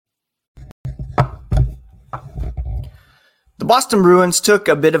The Boston Bruins took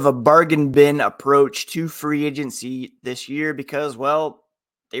a bit of a bargain bin approach to free agency this year because, well,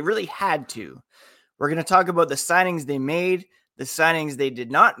 they really had to. We're going to talk about the signings they made, the signings they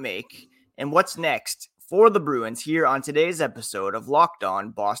did not make, and what's next for the Bruins here on today's episode of Locked On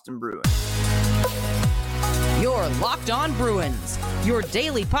Boston Bruins. You're Locked On Bruins, your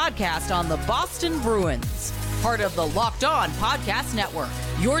daily podcast on the Boston Bruins. Part of the Locked On Podcast Network,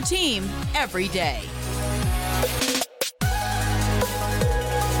 your team every day.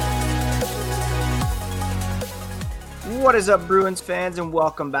 What is up, Bruins fans, and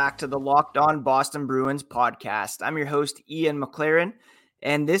welcome back to the Locked On Boston Bruins podcast. I'm your host, Ian McLaren,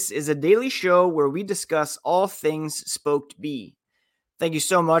 and this is a daily show where we discuss all things Spoked B. Thank you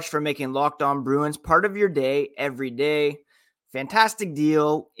so much for making Locked On Bruins part of your day every day. Fantastic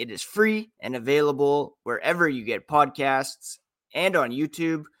deal. It is free and available wherever you get podcasts and on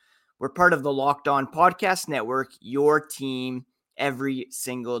YouTube. We're part of the Locked On Podcast Network, your team every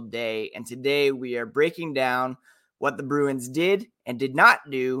single day. And today we are breaking down what the Bruins did and did not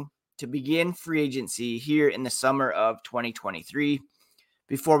do to begin free agency here in the summer of 2023.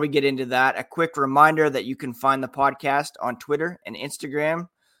 Before we get into that, a quick reminder that you can find the podcast on Twitter and Instagram.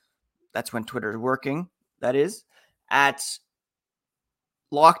 That's when Twitter is working, that is, at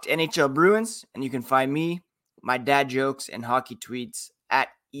Locked NHL Bruins. And you can find me, my dad jokes, and hockey tweets at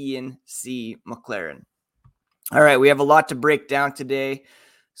Ian C. McLaren. All right, we have a lot to break down today.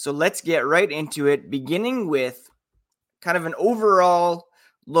 So let's get right into it, beginning with kind of an overall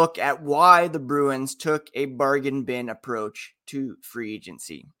look at why the Bruins took a bargain bin approach to free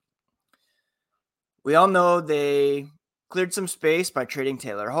agency. We all know they cleared some space by trading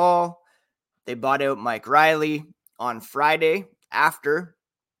Taylor Hall. They bought out Mike Riley on Friday after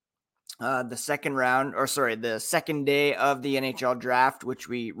the second day of the NHL draft, which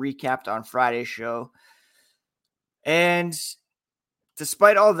we recapped on Friday's show. And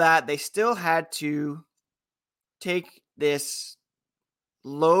despite all that, they still had to take this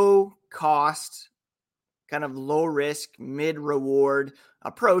low cost, kind of low risk, mid reward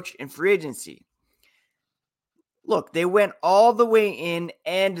approach in free agency. Look, they went all the way in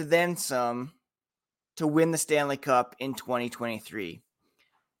and then some to win the Stanley Cup in 2023.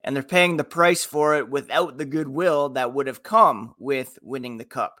 And they're paying the price for it without the goodwill that would have come with winning the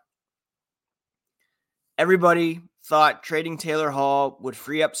cup. Everybody thought trading Taylor Hall would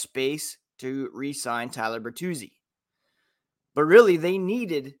free up space to re-sign Tyler Bertuzzi. But really, they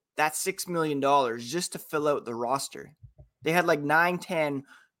needed that $6 million just to fill out the roster. They had like 9-10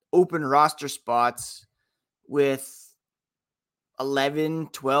 open roster spots with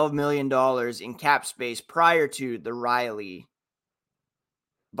 $11-12 million in cap space prior to the Riley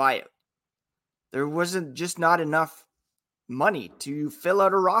buyout. There wasn't just not enough money to fill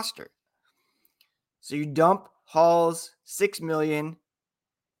out a roster. So you dump Hall's $6 million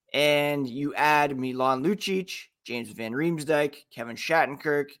and you add Milan Lucic, James Van Riemsdyk, Kevin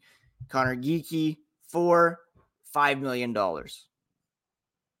Shattenkirk, Connor Geekie for $5 million.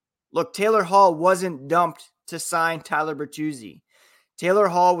 Look, Taylor Hall wasn't dumped to sign Tyler Bertuzzi. Taylor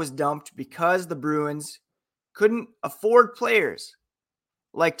Hall was dumped because the Bruins couldn't afford players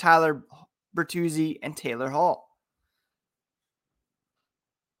like Tyler Bertuzzi and Taylor Hall.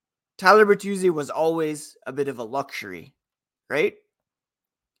 Tyler Bertuzzi was always a bit of a luxury, right?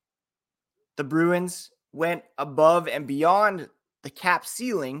 The Bruins went above and beyond the cap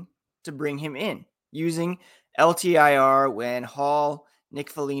ceiling to bring him in, using LTIR when Hall, Nick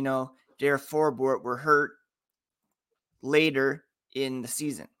Foligno, Derek Forbort were hurt later in the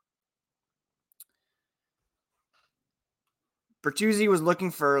season. Bertuzzi was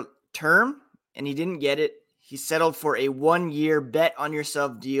looking for term, and he didn't get it. He settled for a 1-year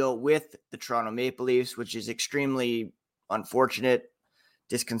bet-on-yourself deal with the Toronto Maple Leafs, which is extremely unfortunate,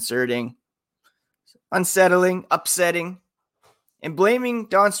 disconcerting, unsettling, upsetting, and blaming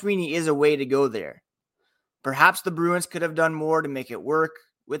Don Sweeney is a way to go there. Perhaps the Bruins could have done more to make it work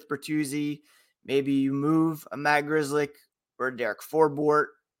with Bertuzzi. Maybe you move a Matt Grzelcyk or a Derek Forbort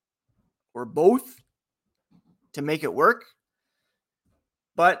or both to make it work.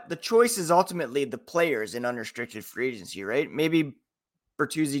 But the choice is ultimately the players in unrestricted free agency, right? Maybe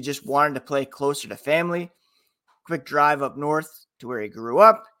Bertuzzi just wanted to play closer to family. Quick drive up north to where he grew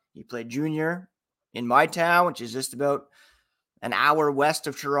up. He played junior in my town, which is just about an hour west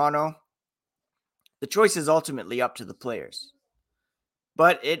of Toronto. The choice is ultimately up to the players.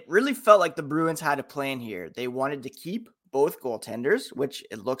 But it really felt like the Bruins had a plan here. They wanted to keep both goaltenders, which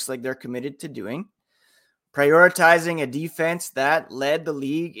it looks like they're committed to doing. Prioritizing a defense that led the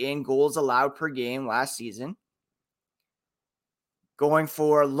league in goals allowed per game last season. Going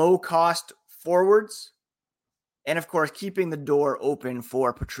for low-cost forwards and of course, keeping the door open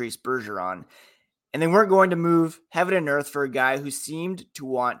for Patrice Bergeron. And they weren't going to move heaven and earth for a guy who seemed to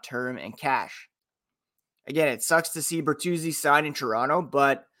want term and cash. Again, it sucks to see Bertuzzi sign in Toronto,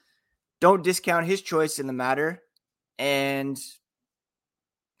 but don't discount his choice in the matter. And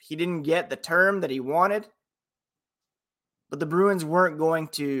he didn't get the term that he wanted, but the Bruins weren't going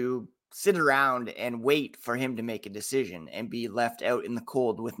to sit around and wait for him to make a decision and be left out in the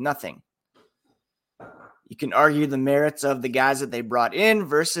cold with nothing. You can argue the merits of the guys that they brought in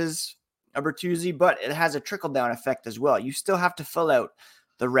versus a Bertuzzi, but it has a trickle-down effect as well. You still have to fill out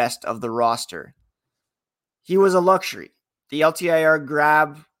the rest of the roster. He was a luxury. The LTIR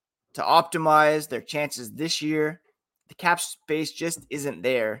grab to optimize their chances this year. The cap space just isn't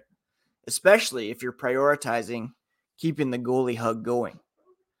there, especially if you're prioritizing keeping the goalie hug going.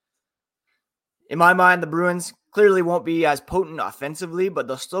 In my mind, the Bruins clearly won't be as potent offensively, but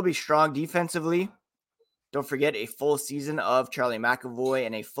they'll still be strong defensively. Don't forget a full season of Charlie McAvoy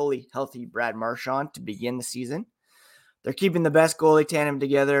and a fully healthy Brad Marchand to begin the season. They're keeping the best goalie tandem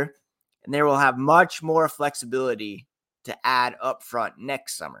together, and they will have much more flexibility to add up front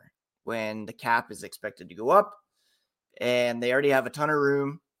next summer when the cap is expected to go up, and they already have a ton of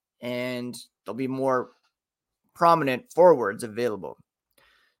room, and there'll be more prominent forwards available.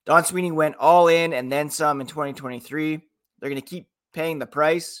 Don Sweeney went all in and then some in 2023. They're going to keep paying the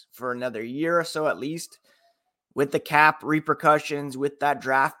price for another year or so at least, with the cap repercussions, with that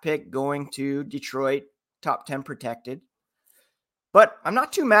draft pick going to Detroit, top 10 protected. But I'm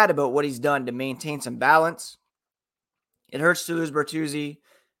not too mad about what he's done to maintain some balance. It hurts to lose Bertuzzi.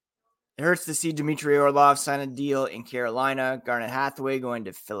 It hurts to see Dmitry Orlov sign a deal in Carolina, Garnet Hathaway going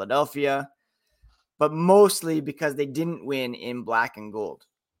to Philadelphia, but mostly because they didn't win in black and gold.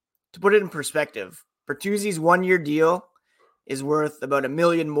 To put it in perspective, Bertuzzi's one-year deal is worth about $1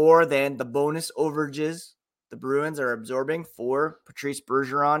 million more than the bonus overages the Bruins are absorbing for Patrice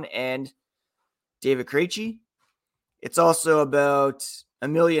Bergeron and David Krejci. It's also about $1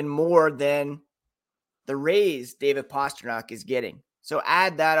 million more than the raise David Pastrnak is getting. So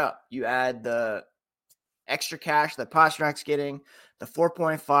add that up. You add the extra cash that Pasternak's getting, the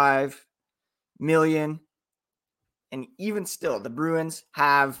 $4.5 million, and even still, the Bruins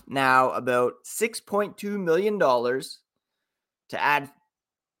have now about $6.2 million to add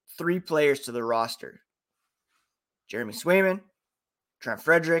 3 players to the roster. Jeremy Swayman, Trent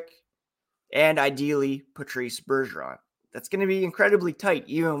Frederick, and ideally Patrice Bergeron. That's going to be incredibly tight,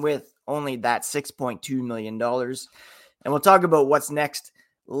 even with only that $6.2 million. And we'll talk about what's next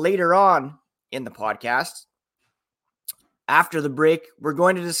later on in the podcast. After the break, we're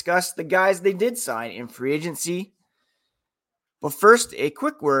going to discuss the guys they did sign in free agency. But first, a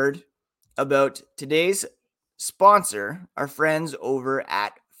quick word about today's sponsor, our friends over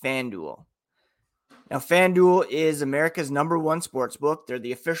at FanDuel. Now, FanDuel is America's #1 sportsbook. They're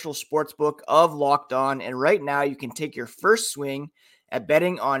the official sportsbook of Locked On, and right now you can take your first swing at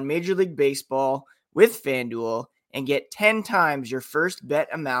betting on Major League Baseball with FanDuel and get 10 times your first bet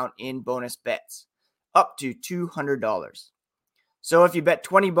amount in bonus bets, up to $200. So if you bet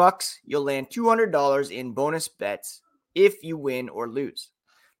 $20, you'll land $200 in bonus bets if you win or lose.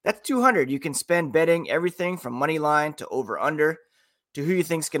 That's $200 you can spend betting everything from money line to over-under to who you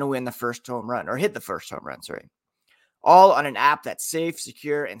think's going to win the first home run or hit the first home run, all on an app that's safe,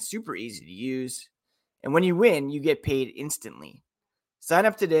 secure, and super easy to use. And when you win, you get paid instantly. Sign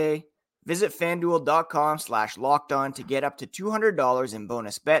up today. Visit FanDuel.com/lockedon to get up to $200 in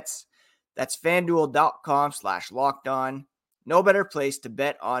bonus bets. That's FanDuel.com/lockedon. No better place to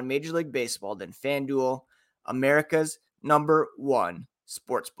bet on Major League Baseball than FanDuel, America's #1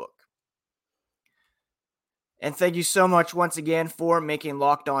 sportsbook. And thank you so much once again for making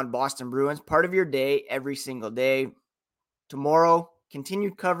Locked On Boston Bruins part of your day every single day. Tomorrow,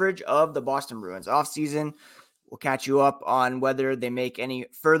 continued coverage of the Boston Bruins offseason. We'll catch you up on whether they make any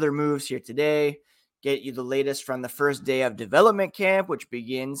further moves here today, get you the latest from the first day of development camp, which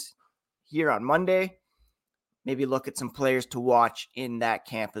begins here on Monday. Maybe look at some players to watch in that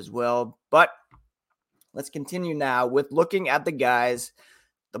camp as well. But let's continue now with looking at the guys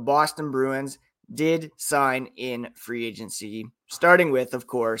the Boston Bruins did sign in free agency, starting with, of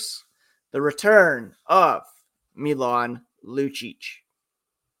course, the return of Milan Lucic.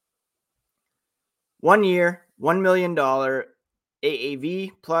 1 year, $1 million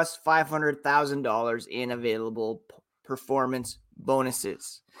AAV plus $500,000 in available performance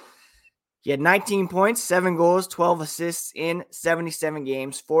bonuses. He had 19 points, 7 goals, 12 assists in 77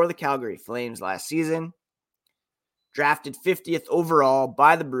 games for the Calgary Flames last season. Drafted 50th overall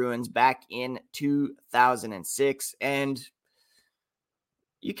by the Bruins back in 2006. And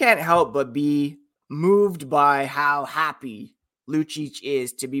you can't help but be moved by how happy Lucic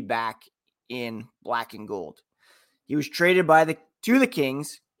is to be back in black and gold. He was traded to the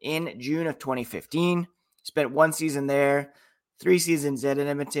Kings in June of 2015. Spent 1 season there, 3 seasons at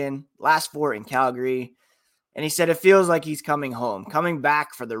Edmonton, last 4 in Calgary. And he said it feels like he's coming home, coming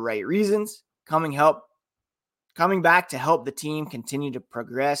back for the right reasons, coming back to help the team continue to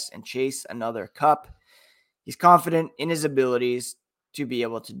progress and chase another cup. He's confident in his abilities to be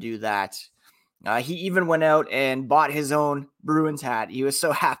able to do that. He even went out and bought his own Bruins hat. He was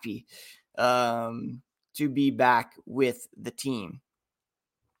so happy to be back with the team.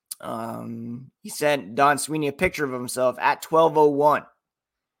 He sent Don Sweeney a picture of himself at 12:01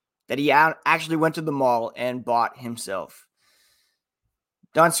 that he actually went to the mall and bought himself.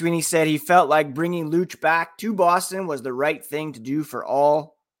 Don Sweeney said he felt like bringing Luch back to Boston was the right thing to do for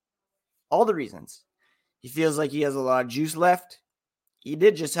all the reasons. He feels like he has a lot of juice left. He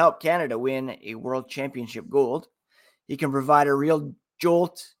did just help Canada win a World Championship gold. He can provide a real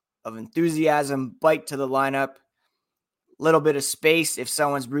jolt of enthusiasm, bite to the lineup, little bit of space if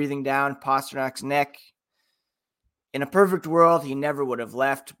someone's breathing down Pasternak's neck. In a perfect world, he never would have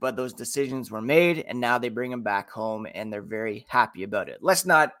left, but those decisions were made, and now they bring him back home, and they're very happy about it. Let's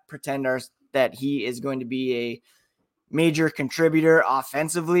not pretend that he is going to be a major contributor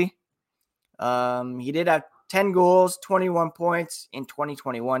offensively. He did have 10 goals, 21 points in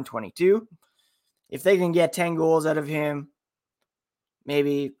 2021-22. If they can get 10 goals out of him,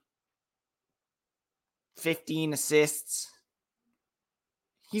 maybe 15 assists,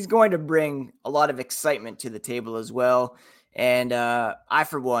 he's going to bring a lot of excitement to the table as well. And I,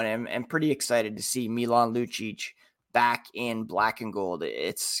 for one, am pretty excited to see Milan Lucic back in black and gold.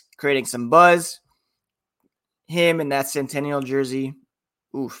 It's creating some buzz. Him in that Centennial jersey,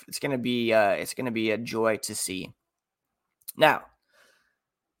 it's gonna be a joy to see. Now,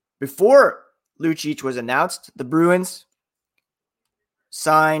 before Lucic was announced, the Bruins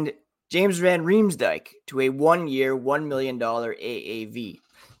signed James Van Riemsdyk to a 1-year, $1 million AAV.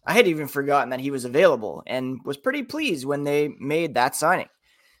 I had even forgotten that he was available and was pretty pleased when they made that signing.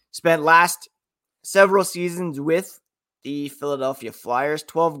 Spent last several seasons with the Philadelphia Flyers,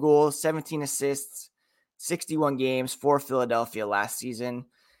 12 goals, 17 assists, 61 games for Philadelphia last season.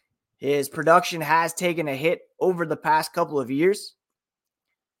 His production has taken a hit over the past couple of years.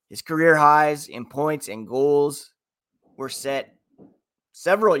 His career highs in points and goals were set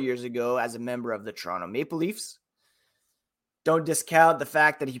several years ago as a member of the Toronto Maple Leafs. Don't discount the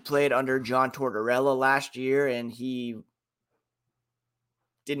fact that he played under John Tortorella last year and he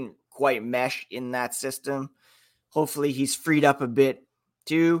didn't quite mesh in that system. Hopefully he's freed up a bit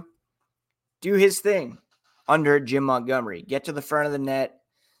to do his thing under Jim Montgomery. Get to the front of the net.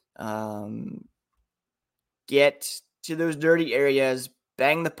 Get to those dirty areas.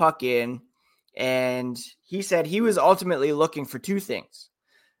 Bang the puck in. And he said he was ultimately looking for 2 things.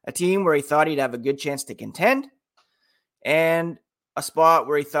 A team where he thought he'd have a good chance to contend, and a spot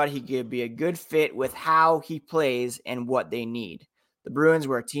where he thought he could be a good fit with how he plays and what they need. The Bruins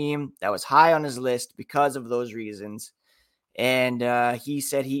were a team that was high on his list because of those reasons. And he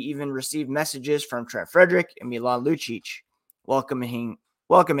said he even received messages from Trent Frederick and Milan Lucic welcoming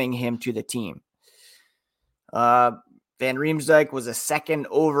him to the team. Van Riemsdyk was a 2nd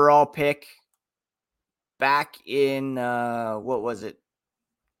overall pick back in,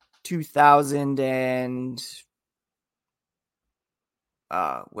 2000 and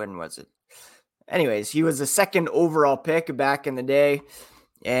when was it? Anyways, he was a 2nd overall pick back in the day,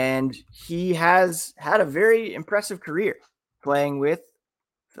 and he has had a very impressive career playing with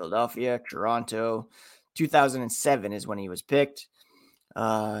Philadelphia, Toronto. 2007 is when he was picked.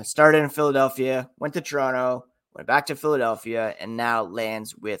 Started in Philadelphia, went to Toronto, went back to Philadelphia, and now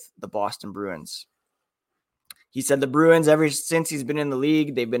lands with the Boston Bruins. He said the Bruins, ever since he's been in the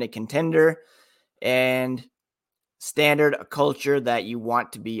league, they've been a contender and standard, a culture that you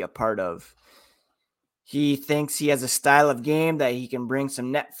want to be a part of. He thinks he has a style of game that he can bring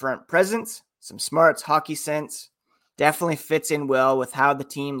some net front presence, some smarts, hockey sense. Definitely fits in well with how the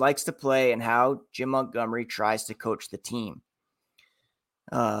team likes to play and how Jim Montgomery tries to coach the team.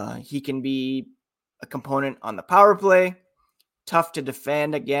 He can be a component on the power play, tough to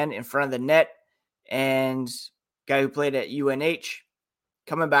defend again in front of the net, and guy who played at UNH,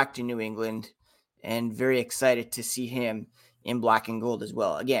 coming back to New England, and very excited to see him in black and gold as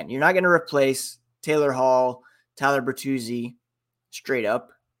well. Again, you're not going to replace Taylor Hall, Tyler Bertuzzi straight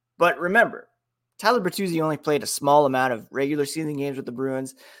up. But remember, Tyler Bertuzzi only played a small amount of regular season games with the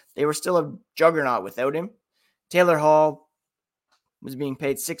Bruins. They were still a juggernaut without him. Taylor Hall was being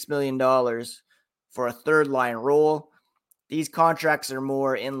paid $6 million for a 3rd line role. these contracts are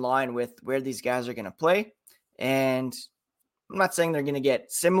more in line with where these guys are going to play. And I'm not saying they're going to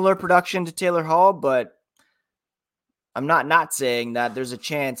get similar production to Taylor Hall, but I'm not saying that there's a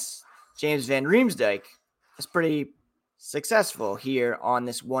chance James Van Riemsdyk is pretty successful here on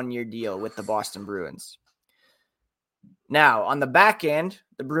this 1-year deal with the Boston Bruins. Now, on the back end,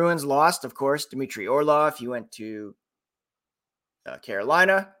 the Bruins lost, of course, Dmitry Orlov. He went to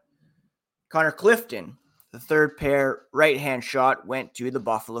Carolina. Connor Clifton, the third pair right-hand shot, went to the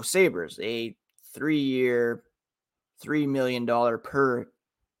Buffalo Sabres, a 3-year, $3 million per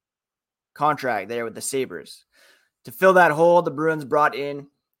contract there with the Sabres. To fill that hole, the Bruins brought in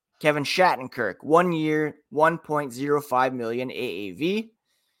Kevin Shattenkirk, 1 year, $1.05 million AAV.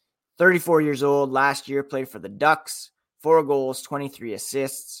 34 years old, last year played for the Ducks, 4 goals, 23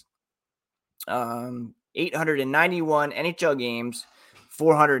 assists, 891 NHL games,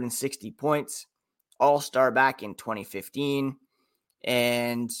 460 points, All-Star back in 2015,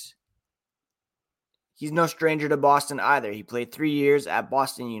 and he's no stranger to Boston either. He played 3 years at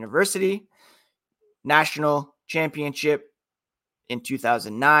Boston University, national championship in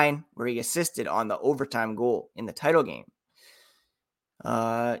 2009, where he assisted on the overtime goal in the title game.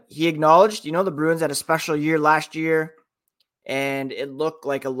 He acknowledged, the Bruins had a special year last year, and it looked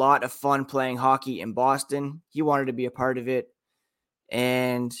like a lot of fun playing hockey in Boston. He wanted to be a part of it.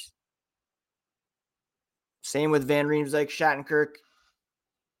 And same with Van Riemsdyk, Shattenkirk.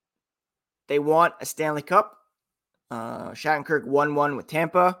 They want a Stanley Cup. Shattenkirk won one with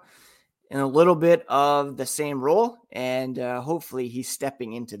Tampa in a little bit of the same role, and hopefully he's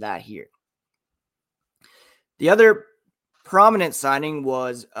stepping into that here. The other prominent signing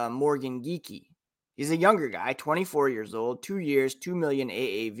was Morgan Geekie. He's a younger guy, 24 years old, 2 years, $2 million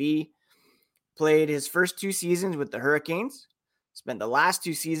AAV. Played his first 2 seasons with the Hurricanes. Spent the last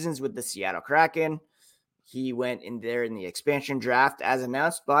 2 seasons with the Seattle Kraken. He went in there in the expansion draft as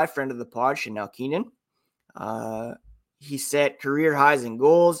announced by friend of the pod, Chanel Keenan. He set career highs in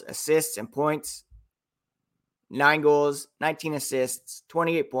goals, assists, and points. 9 goals, 19 assists,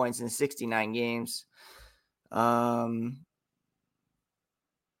 28 points in 69 games.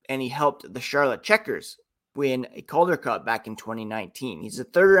 And he helped the Charlotte Checkers win a Calder Cup back in 2019. He's a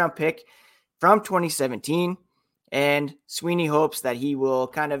third-round pick from 2017, and Sweeney hopes that he will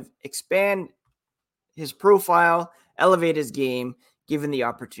kind of expand his profile, elevate his game, given the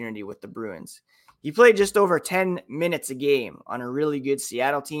opportunity with the Bruins. He played just over 10 minutes a game on a really good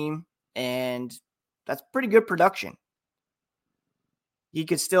Seattle team, and that's pretty good production. He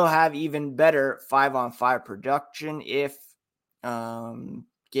could still have even better 5-on-5 production if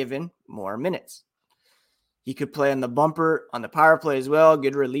given more minutes. He could play on the bumper, on the power play as well.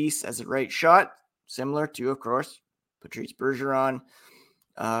 Good release as a right shot, similar to, of course, Patrice Bergeron.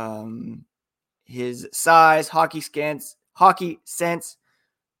 His size, hockey sense,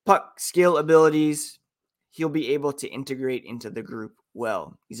 puck skill abilities, he'll be able to integrate into the group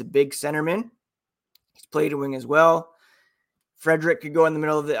well. He's a big centerman. He's played a wing as well. Frederick could go in the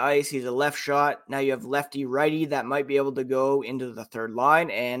middle of the ice. He's a left shot. Now you have lefty-righty that might be able to go into the third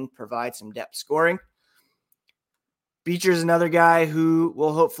line and provide some depth scoring. Beecher's another guy who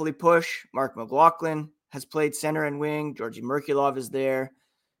will hopefully push. Mark McLaughlin has played center and wing. Georgi Merkulov is there.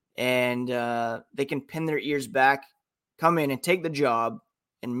 And they can pin their ears back, come in and take the job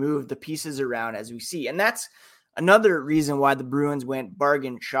and move the pieces around as we see. And that's another reason why the Bruins went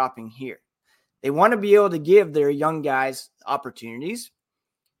bargain shopping here. They want to be able to give their young guys opportunities.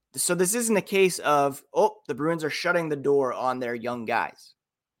 So this isn't a case of, the Bruins are shutting the door on their young guys.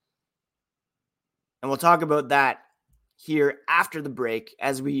 And we'll talk about that here after the break,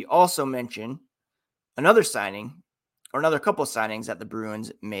 as we also mention another signing, or another couple signings that the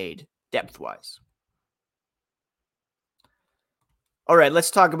Bruins made depth-wise. All right,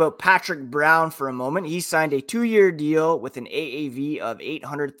 let's talk about Patrick Brown for a moment. He signed a 2-year deal with an AAV of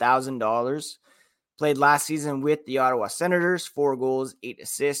 $800,000. Played last season with the Ottawa Senators, 4 goals, 8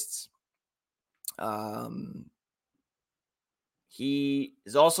 assists. He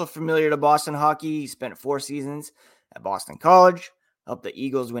is also familiar to Boston hockey. He spent 4 seasons at Boston College, helped the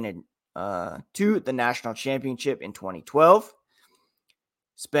Eagles win to the national championship in 2012.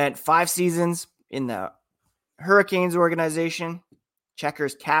 Spent 5 seasons in the Hurricanes organization.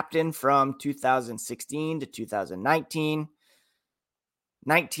 Checkers captain from 2016 to 2019.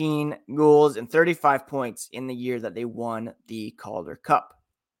 19 goals and 35 points in the year that they won the Calder Cup.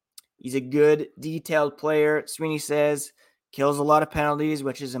 He's a good, detailed player, Sweeney says. Kills a lot of penalties,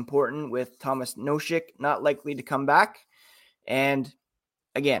 which is important with Thomas Nosek not likely to come back. And,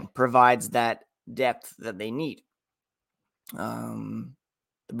 again, provides that depth that they need. The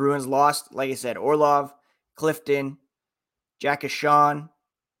Bruins lost, like I said, Orlov, Clifton, Jack Ashawn,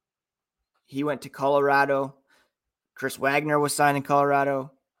 he went to Colorado. Chris Wagner was signed in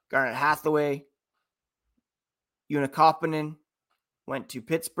Colorado. Garnet Hathaway, Una Koppanen went to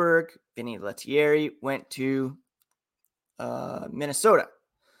Pittsburgh. Vinny Lettieri went to Minnesota.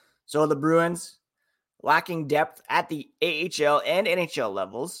 So the Bruins lacking depth at the AHL and NHL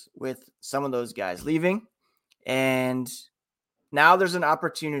levels with some of those guys leaving. And now there's an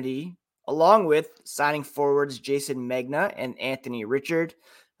opportunity, along with signing forwards Jason Magna and Anthony Richard,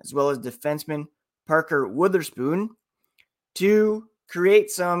 as well as defenseman Parker Witherspoon, to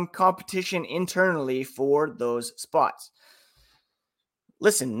create some competition internally for those spots.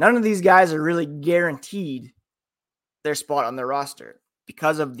 Listen, none of these guys are really guaranteed their spot on the roster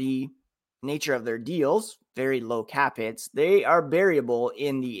because of the nature of their deals, very low cap hits. They are variable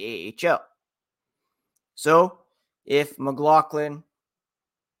in the AHL. So if McLaughlin,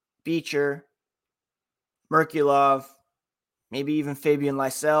 Beecher, Merkulov, maybe even Fabian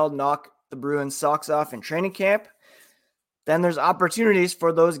Lysell knock the Bruins' socks off in training camp, then there's opportunities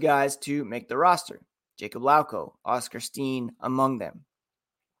for those guys to make the roster. Jacob Lauko, Oscar Steen among them.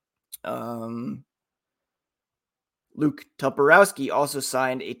 Luke Toporowski also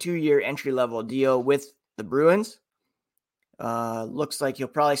signed a 2-year entry-level deal with the Bruins. Looks like he'll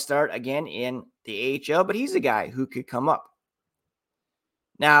probably start again in the AHL, but he's a guy who could come up.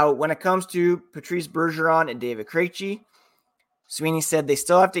 Now, when it comes to Patrice Bergeron and David Krejci, Sweeney said they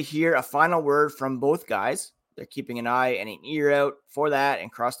still have to hear a final word from both guys. They're keeping an eye and an ear out for that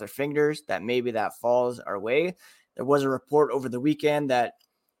and cross their fingers that maybe that falls our way. There was a report over the weekend that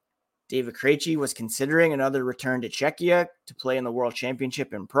David Krejci was considering another return to Czechia to play in the World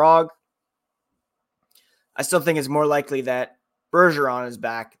Championship in Prague. I still think it's more likely that Bergeron is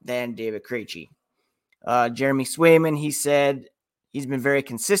back than David Krejci. Jeremy Swayman, he said he's been very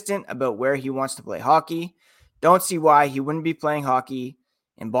consistent about where he wants to play hockey. Don't see why he wouldn't be playing hockey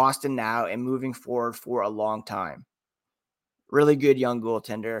in Boston now and moving forward for a long time. Really good young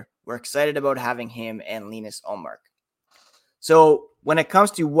goaltender. We're excited about having him and Linus Ullmark. So when it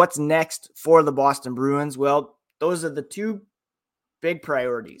comes to what's next for the Boston Bruins, well, those are the two big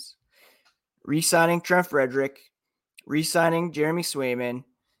priorities. Re-signing Trent Frederick, re-signing Jeremy Swayman,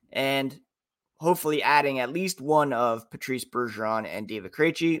 and hopefully adding at least one of Patrice Bergeron and David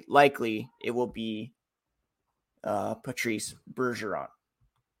Krejci. Likely it will be Patrice Bergeron.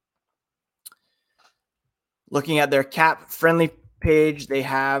 Looking at their cap-friendly page, they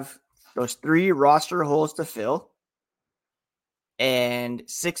have those 3 roster holes to fill and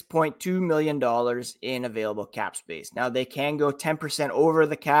 $6.2 million in available cap space. Now, they can go 10% over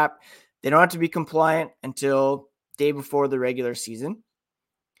the cap. They don't have to be compliant until day before the regular season.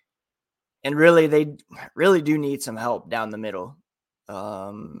 And really, they really do need some help down the middle.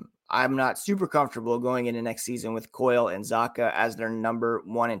 I'm not super comfortable going into next season with Coyle and Zacha as their number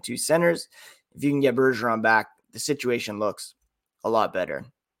 1 and 2 centers. If you can get Bergeron back, the situation looks a lot better.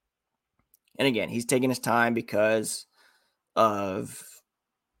 And again, he's taking his time because of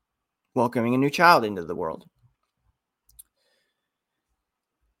welcoming a new child into the world.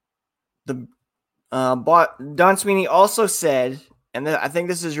 Don Sweeney also said, and I think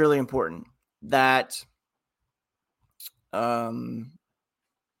this is really important, that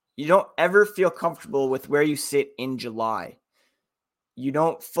you don't ever feel comfortable with where you sit in July. You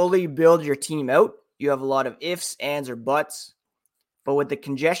don't fully build your team out. You have a lot of ifs, ands, or buts. But with the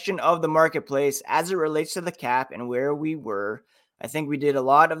congestion of the marketplace as it relates to the cap and where we were, I think we did a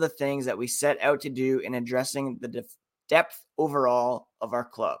lot of the things that we set out to do in addressing the depth overall of our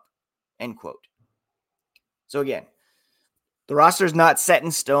club. End quote. So again, the roster is not set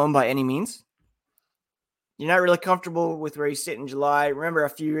in stone by any means. You're not really comfortable with where you sit in July. Remember a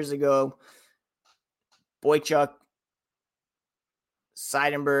few years ago, Boychuk,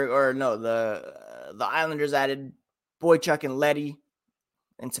 the Islanders added Boychuk and Leddy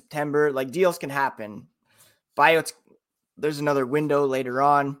in September. Like, deals can happen. There's another window later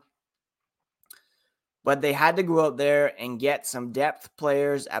on. But they had to go out there and get some depth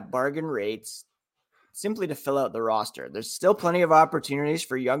players at bargain rates simply to fill out the roster. There's still plenty of opportunities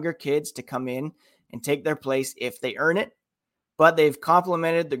for younger kids to come in and take their place if they earn it. But they've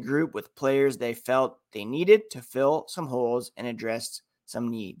complemented the group with players they felt they needed to fill some holes and address some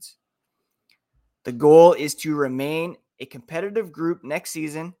needs. The goal is to remain a competitive group next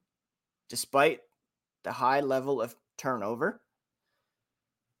season, despite the high level of turnover,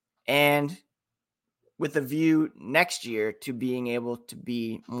 and with a view next year to being able to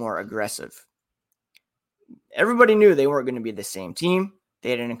be more aggressive. Everybody knew they weren't going to be the same team.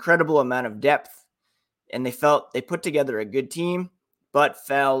 They had an incredible amount of depth, and they felt they put together a good team, but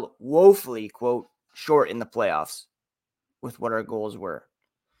fell woefully, quote, short in the playoffs. with what our goals were.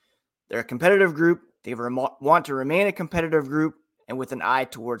 They're a competitive group. They want to remain a competitive group and with an eye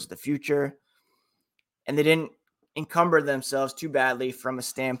towards the future. And they didn't encumber themselves too badly from a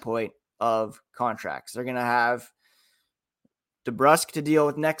standpoint of contracts. They're going to have DeBrusk to deal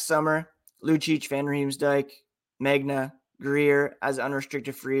with next summer, Lucic, Van Riemsdyk, Magna, Greer as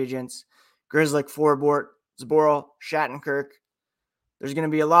unrestricted free agents, Grzelcyk, Forbort, Zboril, Shattenkirk. There's going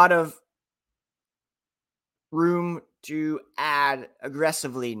to be a lot of room to add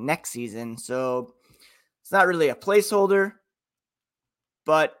aggressively next season. So it's not really a placeholder,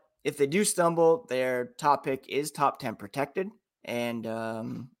 but if they do stumble, their top pick is top 10 protected, and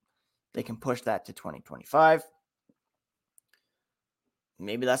they can push that to 2025.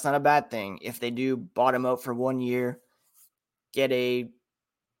 Maybe that's not a bad thing. If they do bottom out for 1 year, get a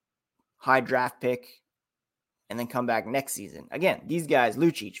high draft pick, and then come back next season. Again, these guys,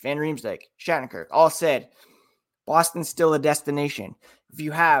 Lucic, Van Riemsdyk, Shattenkirk, all said, Boston's still a destination. If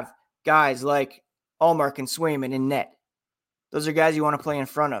you have guys like Allmark and Swayman in net, those are guys you want to play in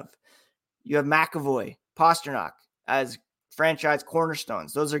front of. You have McAvoy, Pasternak as franchise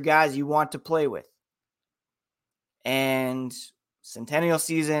cornerstones. Those are guys you want to play with. And Centennial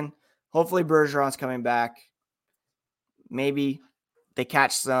season, hopefully Bergeron's coming back. Maybe they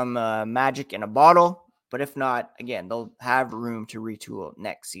catch some magic in a bottle. But if not, again, they'll have room to retool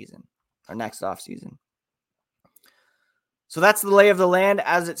next season or next offseason. So that's the lay of the land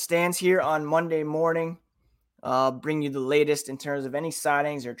as it stands here on Monday morning. I'll bring you the latest in terms of any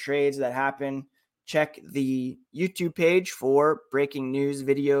signings or trades that happen. Check the YouTube page for breaking news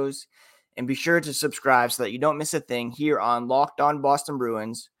videos. And be sure to subscribe so that you don't miss a thing here on Locked On Boston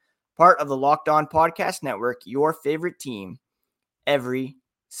Bruins, part of the Locked On Podcast Network, your favorite team every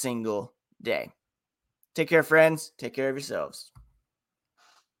single day. Take care, friends. Take care of yourselves.